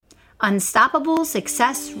Unstoppable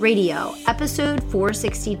Success Radio, episode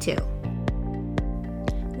 462.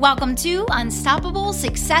 Welcome to Unstoppable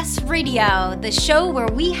Success Radio, the show where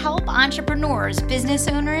we help entrepreneurs, business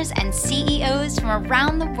owners, and CEOs from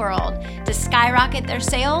around the world to skyrocket their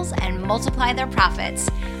sales and multiply their profits.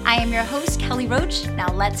 I am your host, Kelly Roach.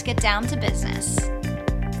 Now let's get down to business.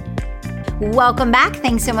 Welcome back.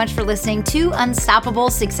 Thanks so much for listening to Unstoppable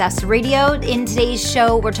Success Radio. In today's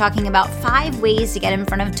show, we're talking about 5 ways to get in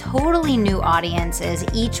front of totally new audiences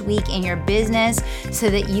each week in your business so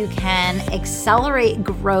that you can accelerate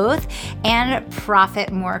growth and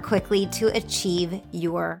profit more quickly to achieve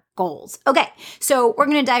your goals. Okay, so we're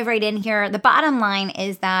going to dive right in here. The bottom line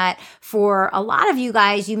is that for a lot of you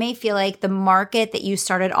guys, you may feel like the market that you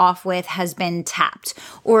started off with has been tapped,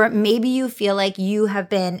 or maybe you feel like you have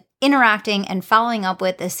been interacting and following up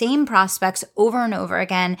with the same prospects over and over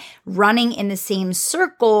again, running in the same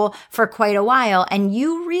circle for quite a while. And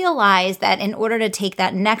you realize that in order to take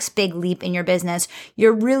that next big leap in your business,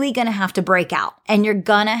 you're really going to have to break out and you're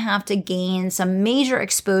going to have to gain some major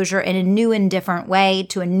exposure in a new and different way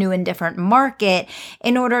to a new and different market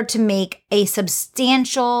in order to make a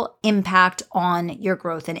substantial impact on your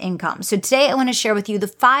growth and income. So today I want to share with you the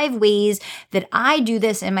 5 ways that I do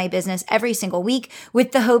this in my business every single week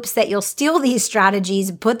with the hopes that you'll steal these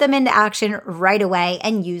strategies, put them into action right away,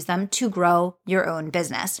 and use them to grow your own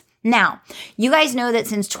business. Now, you guys know that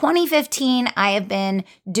since 2015, I have been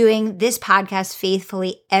doing this podcast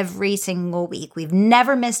faithfully every single week. We've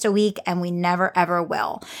never missed a week and we never ever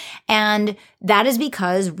will. And that is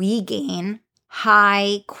because we gain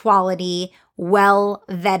high quality,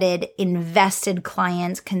 well-vetted, invested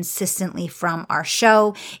clients consistently from our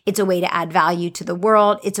show. It's a way to add value to the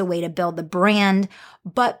world. It's a way to build the brand.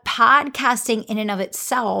 But podcasting in and of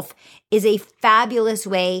itself is a fabulous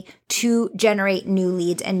way to generate new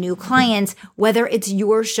leads and new clients, whether it's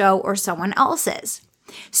your show or someone else's.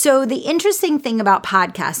 So the interesting thing about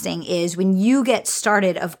podcasting is when you get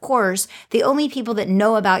started, of course, the only people that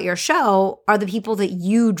know about your show are the people that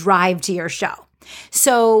you drive to your show.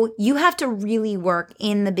 So you have to really work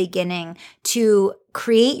in the beginning to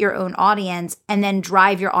create your own audience and then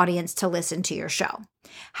drive your audience to listen to your show.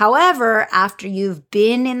 However, after you've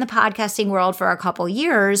been in the podcasting world for a couple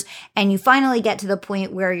years and you finally get to the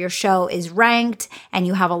point where your show is ranked and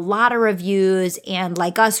you have a lot of reviews, and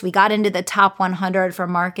like us, we got into the top 100 for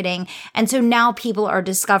marketing. And so now people are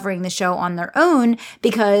discovering the show on their own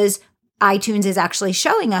because iTunes is actually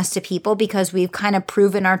showing us to people because we've kind of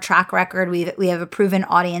proven our track record. We have a proven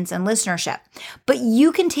audience and listenership. But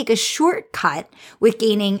you can take a shortcut with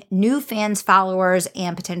gaining new fans, followers,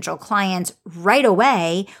 and potential clients right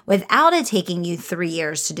away without it taking you 3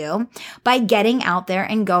 years to do by getting out there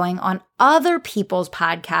and going on other people's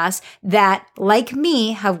podcasts that, like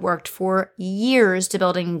me, have worked for years to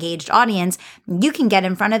build an engaged audience. You can get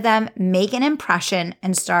in front of them, make an impression,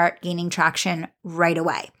 and start gaining traction right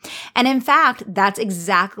away. And in fact, that's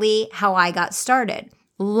exactly how I got started.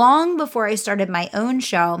 Long before I started my own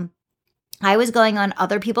show, I was going on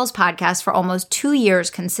other people's podcasts for almost 2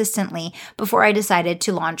 years consistently before I decided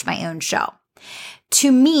to launch my own show.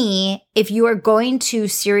 To me, if you are going to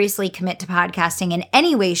seriously commit to podcasting in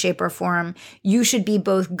any way, shape, or form, you should be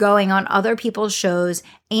both going on other people's shows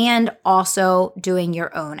and also doing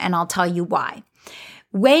your own. And I'll tell you why.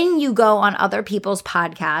 When you go on other people's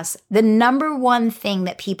podcasts, the number one thing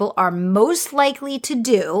that people are most likely to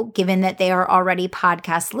do, given that they are already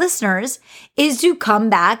podcast listeners, is to come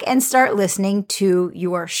back and start listening to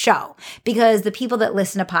your show. Because the people that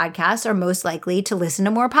listen to podcasts are most likely to listen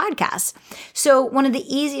to more podcasts. So one of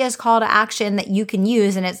the easiest call to action that you can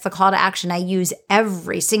use, and it's the call to action I use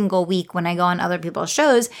every single week when I go on other people's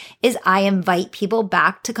shows, is I invite people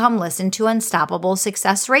back to come listen to Unstoppable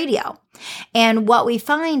Success Radio. And what we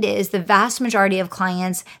find is the vast majority of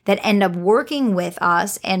clients that end up working with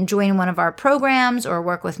us and join one of our programs or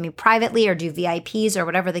work with me privately or do VIPs or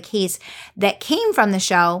whatever the case that came from the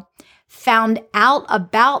show found out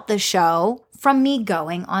about the show from me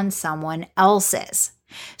going on someone else's.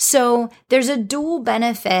 So there's a dual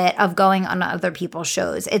benefit of going on other people's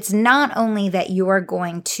shows. It's not only that you are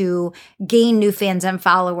going to gain new fans and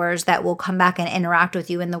followers that will come back and interact with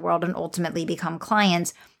you in the world and ultimately become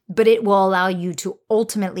clients, but it will allow you to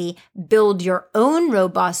ultimately build your own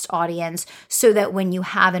robust audience so that when you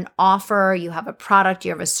have an offer, you have a product,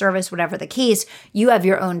 you have a service, whatever the case, you have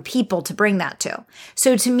your own people to bring that to.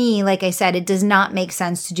 So to me, like I said, it does not make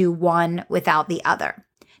sense to do one without the other.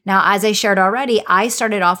 Now, as I shared already, I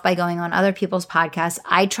started off by going on other people's podcasts.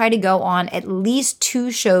 I try to go on at least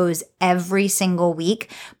 2 shows every single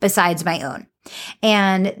week besides my own.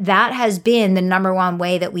 And that has been the number one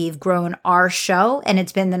way that we've grown our show. And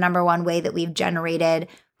it's been the number one way that we've generated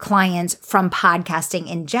clients from podcasting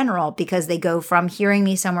in general, because they go from hearing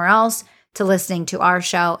me somewhere else to listening to our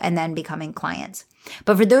show and then becoming clients.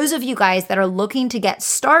 But for those of you guys that are looking to get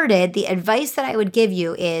started, the advice that I would give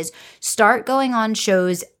you is start going on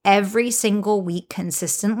shows every single week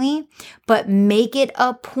consistently, but make it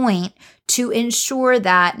a point to ensure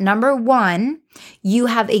that, number one, you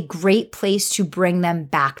have a great place to bring them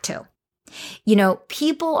back to.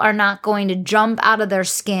 People are not going to jump out of their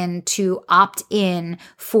skin to opt in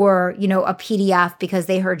for, a PDF because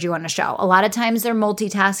they heard you on a show. A lot of times they're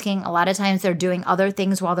multitasking. A lot of times they're doing other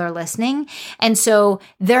things while they're listening. And so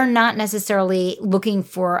they're not necessarily looking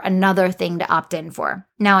for another thing to opt in for.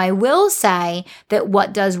 Now, I will say that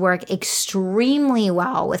what does work extremely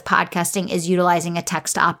well with podcasting is utilizing a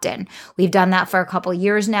text opt-in. We've done that for a couple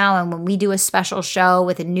years now. And when we do a special show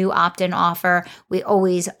with a new opt-in offer, we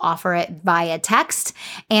always offer it via text.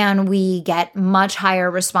 And we get much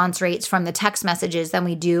higher response rates from the text messages than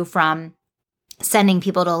we do from sending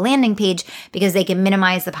people to a landing page, because they can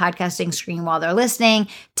minimize the podcasting screen while they're listening,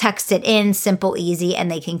 text it in, simple, easy, and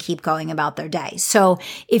they can keep going about their day. So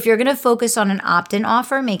if you're going to focus on an opt-in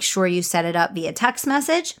offer, make sure you set it up via text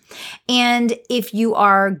message. And if you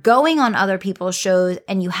are going on other people's shows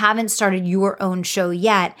and you haven't started your own show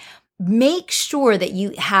yet, make sure that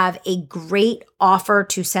you have a great offer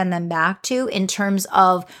to send them back to in terms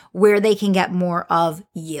of where they can get more of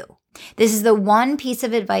you. This is the one piece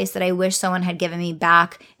of advice that I wish someone had given me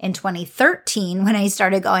back in 2013 when I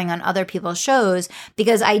started going on other people's shows,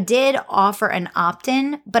 because I did offer an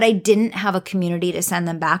opt-in, but I didn't have a community to send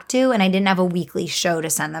them back to, and I didn't have a weekly show to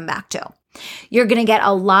send them back to. You're going to get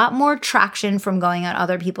a lot more traction from going on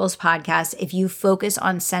other people's podcasts if you focus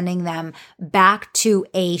on sending them back to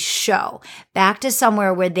a show, back to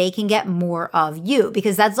somewhere where they can get more of you,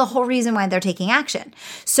 because that's the whole reason why they're taking action.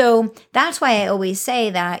 So that's why I always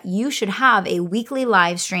say that you should have a weekly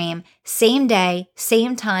live stream, same day,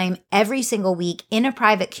 same time, every single week in a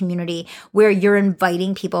private community where you're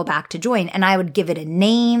inviting people back to join. And I would give it a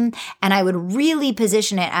name, and I would really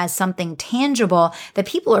position it as something tangible that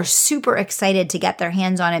people are super excited to get their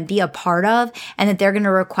hands on and be a part of, and that they're going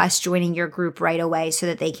to request joining your group right away so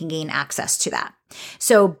that they can gain access to that.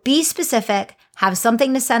 So be specific, have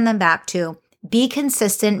something to send them back to. Be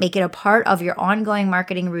consistent, make it a part of your ongoing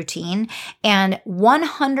marketing routine. And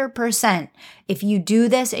 100%, if you do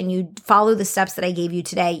this and you follow the steps that I gave you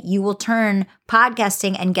today, you will turn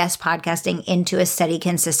podcasting and guest podcasting into a steady,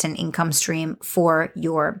 consistent income stream for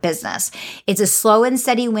your business. It's a slow and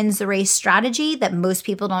steady wins the race strategy that most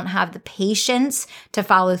people don't have the patience to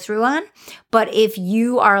follow through on. But if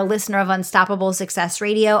you are a listener of Unstoppable Success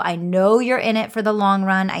Radio, I know you're in it for the long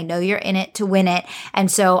run. I know you're in it to win it. And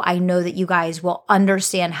so I know that you guys will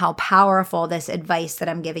understand how powerful this advice that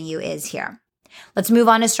I'm giving you is here. Let's move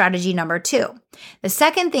on to strategy number 2. The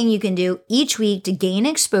second thing you can do each week to gain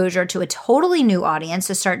exposure to a totally new audience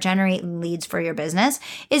to start generating leads for your business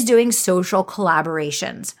is doing social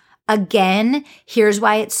collaborations. Again, here's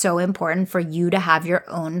why it's so important for you to have your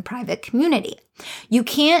own private community. You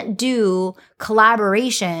can't do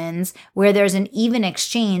collaborations where there's an even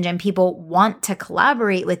exchange and people want to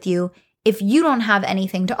collaborate with you if you don't have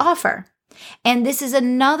anything to offer. And this is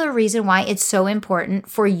another reason why it's so important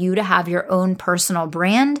for you to have your own personal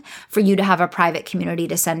brand, for you to have a private community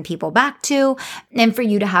to send people back to, and for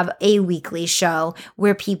you to have a weekly show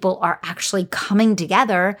where people are actually coming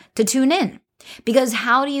together to tune in. Because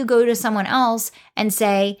how do you go to someone else and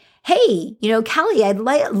say, hey, Kelly, I'd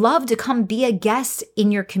love to come be a guest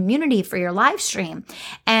in your community for your live stream.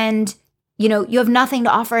 And you have nothing to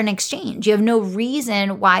offer in exchange. You have no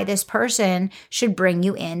reason why this person should bring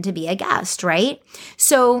you in to be a guest, right?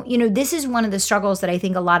 So, this is one of the struggles that I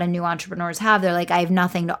think a lot of new entrepreneurs have. They're like, I have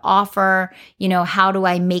nothing to offer. How do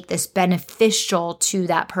I make this beneficial to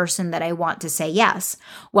that person that I want to say yes?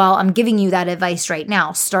 Well, I'm giving you that advice right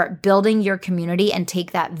now. Start building your community and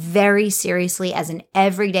take that very seriously as an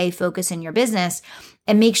everyday focus in your business.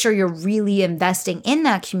 And make sure you're really investing in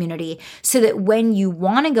that community so that when you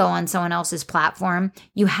want to go on someone else's platform,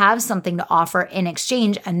 you have something to offer in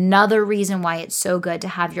exchange. Another reason why it's so good to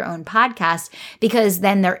have your own podcast, because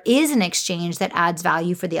then there is an exchange that adds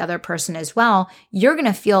value for the other person as well. You're going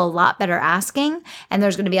to feel a lot better asking, and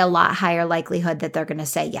there's going to be a lot higher likelihood that they're going to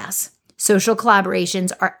say yes. Social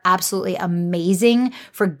collaborations are absolutely amazing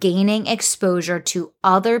for gaining exposure to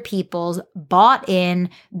other people's bought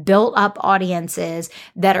in, built up audiences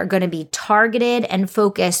that are going to be targeted and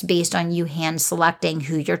focused based on you hand selecting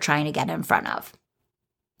who you're trying to get in front of.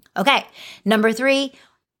 Okay, number 3,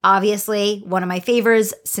 Obviously, one of my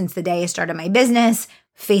favorites since the day I started my business,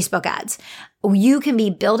 Facebook ads. You can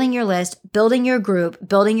be building your list, building your group,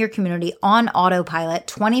 building your community on autopilot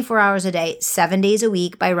 24 hours a day, 7 days a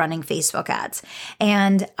week by running Facebook ads.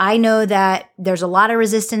 And I know that there's a lot of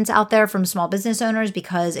resistance out there from small business owners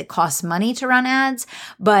because it costs money to run ads,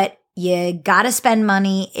 but you gotta spend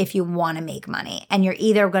money if you want to make money. And you're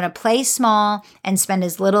either going to play small and spend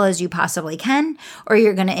as little as you possibly can, or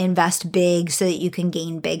you're going to invest big so that you can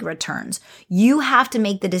gain big returns. You have to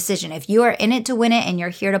make the decision. If you are in it to win it and you're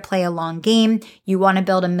here to play a long game, you want to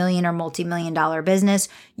build a million or multi-million dollar business,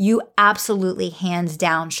 you absolutely hands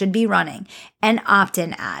down should be running an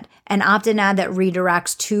opt-in ad that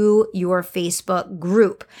redirects to your Facebook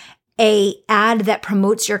group. A ad that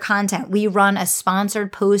promotes your content. We run a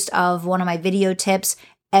sponsored post of one of my video tips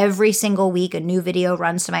every single week. A new video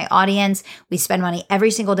runs to my audience. We spend money every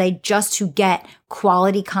single day just to get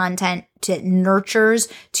quality content to nurtures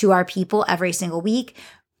to our people every single week.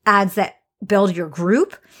 Ads that build your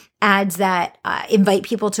group, ads that invite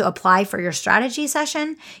people to apply for your strategy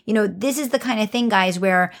session. This is the kind of thing, guys,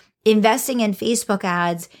 where investing in Facebook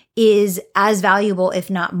ads is as valuable,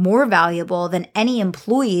 if not more valuable, than any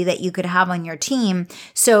employee that you could have on your team.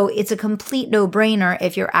 So it's a complete no-brainer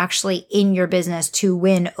if you're actually in your business to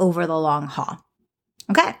win over the long haul.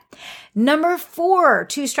 Okay. Number 4,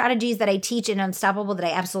 2 strategies that I teach in Unstoppable that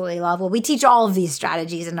I absolutely love. Well, we teach all of these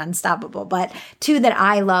strategies in Unstoppable, but 2 that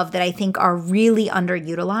I love that I think are really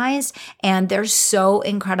underutilized, and they're so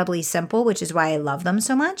incredibly simple, which is why I love them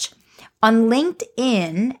so much. On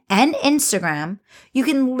LinkedIn and Instagram, you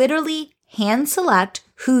can literally hand select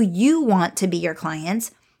who you want to be your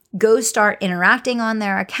clients, go start interacting on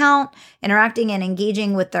their account, interacting and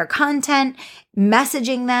engaging with their content,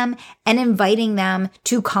 messaging them, and inviting them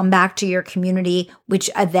to come back to your community,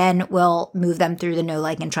 which then will move them through the know,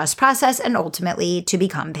 like, and trust process and ultimately to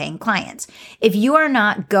become paying clients. If you are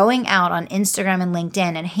not going out on Instagram and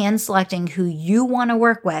LinkedIn and hand selecting who you want to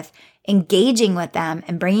work with, engaging with them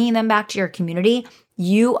and bringing them back to your community,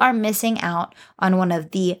 you are missing out on one of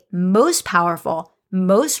the most powerful,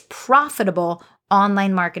 most profitable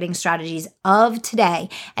online marketing strategies of today.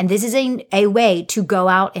 And this is a way to go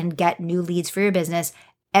out and get new leads for your business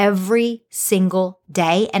every single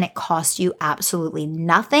day. And it costs you absolutely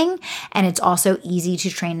nothing. And it's also easy to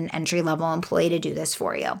train an entry-level employee to do this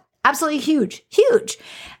for you. Absolutely huge.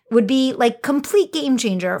 Would be like complete game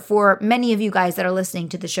changer for many of you guys that are listening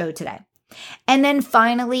to the show today. And then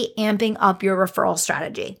finally, amping up your referral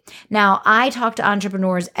strategy. Now, I talk to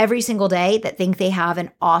entrepreneurs every single day that think they have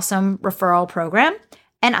an awesome referral program,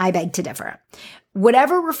 and I beg to differ.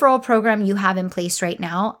 Whatever referral program you have in place right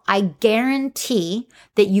now, I guarantee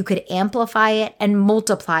that you could amplify it and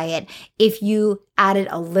multiply it if you added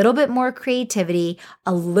a little bit more creativity,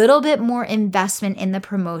 a little bit more investment in the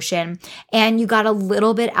promotion, and you got a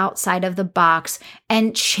little bit outside of the box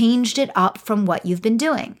and changed it up from what you've been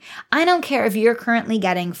doing. I don't care if you're currently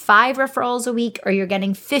getting 5 referrals a week or you're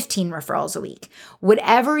getting 15 referrals a week.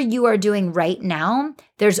 Whatever you are doing right now,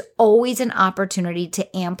 there's always an opportunity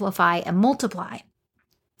to amplify and multiply.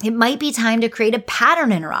 It might be time to create a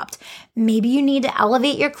pattern interrupt. Maybe you need to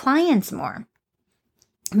elevate your clients more.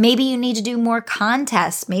 Maybe you need to do more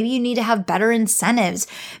contests. Maybe you need to have better incentives.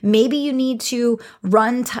 Maybe you need to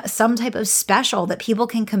run some type of special that people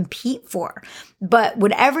can compete for. But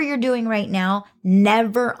whatever you're doing right now,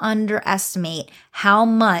 never underestimate how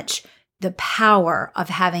much the power of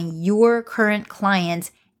having your current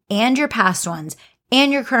clients and your past ones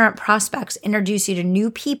and your current prospects introduce you to new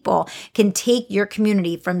people can take your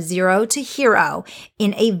community from 0 to hero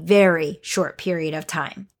in a very short period of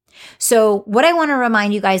time. So what I want to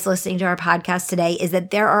remind you guys listening to our podcast today is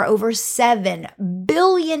that there are over 7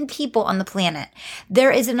 billion people on the planet.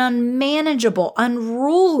 There is an unmanageable,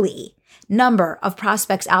 unruly number of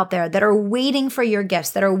prospects out there that are waiting for your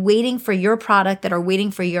gifts, that are waiting for your product, that are waiting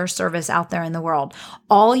for your service out there in the world.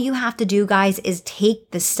 All you have to do, guys, is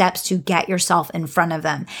take the steps to get yourself in front of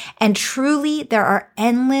them. And truly, there are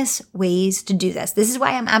endless ways to do this. This is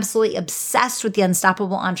why I'm absolutely obsessed with the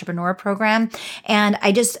Unstoppable Entrepreneur Program. And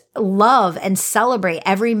I just love and celebrate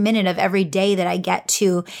every minute of every day that I get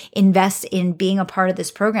to invest in being a part of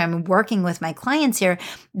this program and working with my clients here,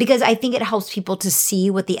 because I think it helps people to see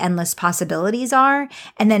what the endless possibilities are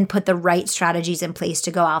and then put the right strategies in place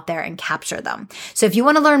to go out there and capture them. So if you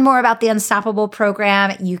want to learn more about the Unstoppable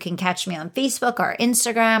Program, you can catch me on Facebook or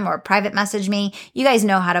Instagram or private message me. You guys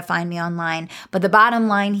know how to find me online. But the bottom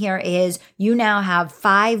line here is you now have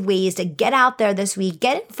 5 ways to get out there this week,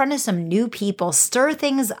 get in front of some new people, stir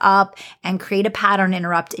things up, and create a pattern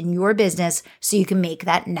interrupt in your business so you can make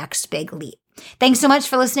that next big leap. Thanks so much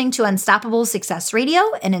for listening to Unstoppable Success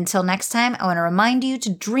Radio. And until next time, I want to remind you to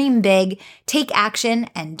dream big, take action,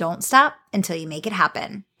 and don't stop until you make it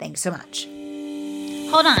happen. Thanks so much.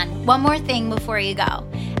 Hold on, one more thing before you go.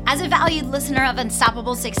 As a valued listener of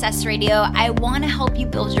Unstoppable Success Radio, I want to help you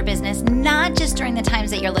build your business, not just during the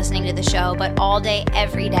times that you're listening to the show, but all day,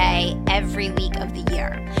 every week of the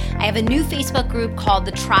year. I have a new Facebook group called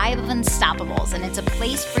the Tribe of Unstoppables, and it's a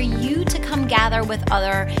place for you to come gather with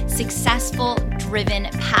other successful, driven,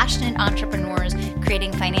 passionate entrepreneurs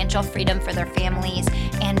creating financial freedom for their families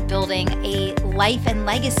and building a life and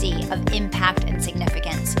legacy of impact and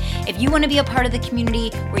significance. If you want to be a part of the community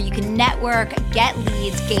where you can network, get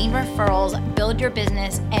leads, gain referrals, build your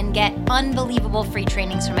business, and get unbelievable free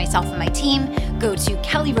trainings from myself and my team, go to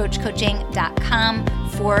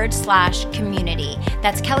kellyroachcoaching.com/community.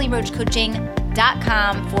 That's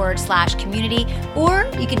kellyroachcoaching.com/community, or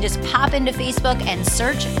you can just pop into Facebook and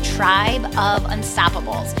search Tribe of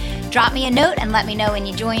Unstoppables. Drop me a note and let me know when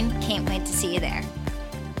you join. Can't wait to see you there.